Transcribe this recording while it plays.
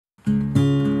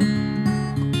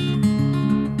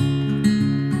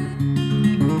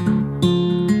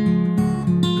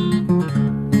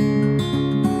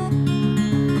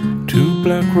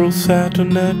black crows sat on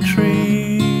that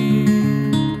tree.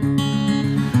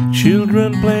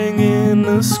 Children playing in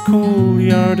a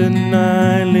schoolyard, and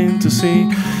I leaned to see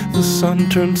the sun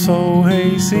turn so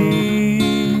hazy.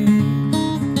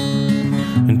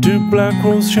 And two black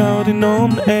crows shouting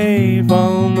on a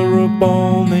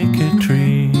vulnerable naked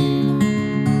tree.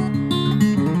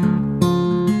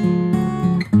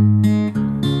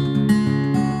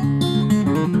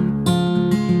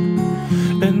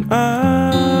 And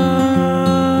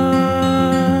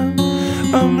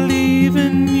I'm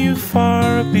leaving you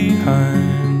far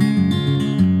behind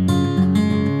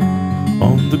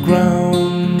on the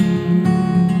ground,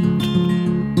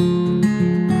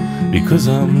 because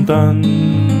I'm done.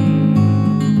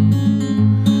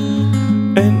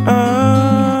 And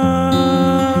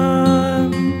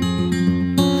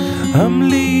I'm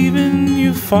leaving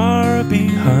you far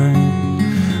behind.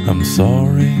 I'm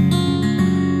sorry,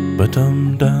 but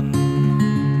I'm done.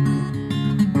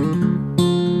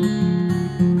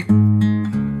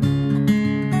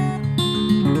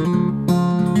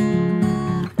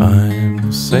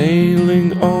 I'm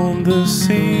sailing on the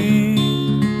sea.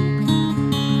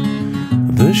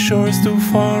 The shore's too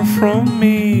far from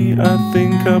me. I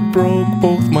think I broke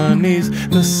both my knees.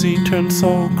 The sea turned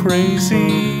so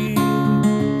crazy.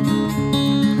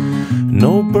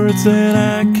 No birds that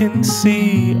I can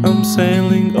see. I'm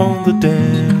sailing on the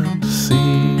Dead Sea.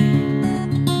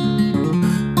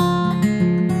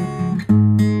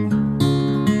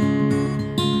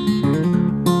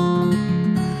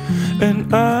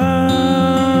 And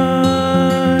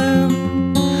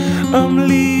I'm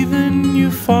leaving you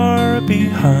far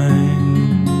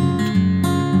behind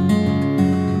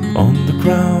on the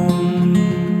ground,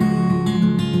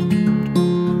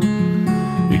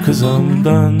 because I'm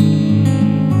done.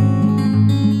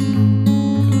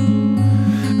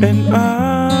 And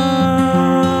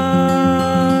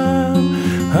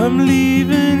I'm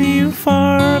leaving you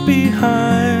far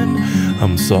behind.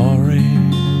 I'm sorry,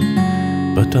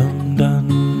 but I'm done.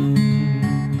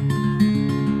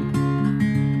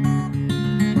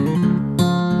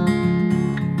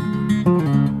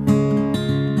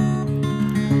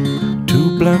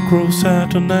 Two black crows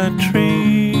sat on that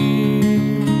tree.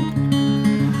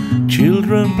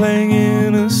 Children playing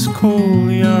in a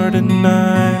schoolyard, and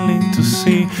I leaned to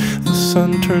see the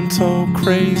sun turn so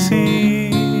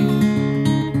crazy.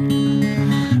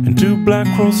 And two black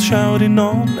crows shouting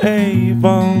on a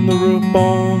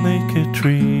vulnerable naked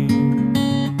tree.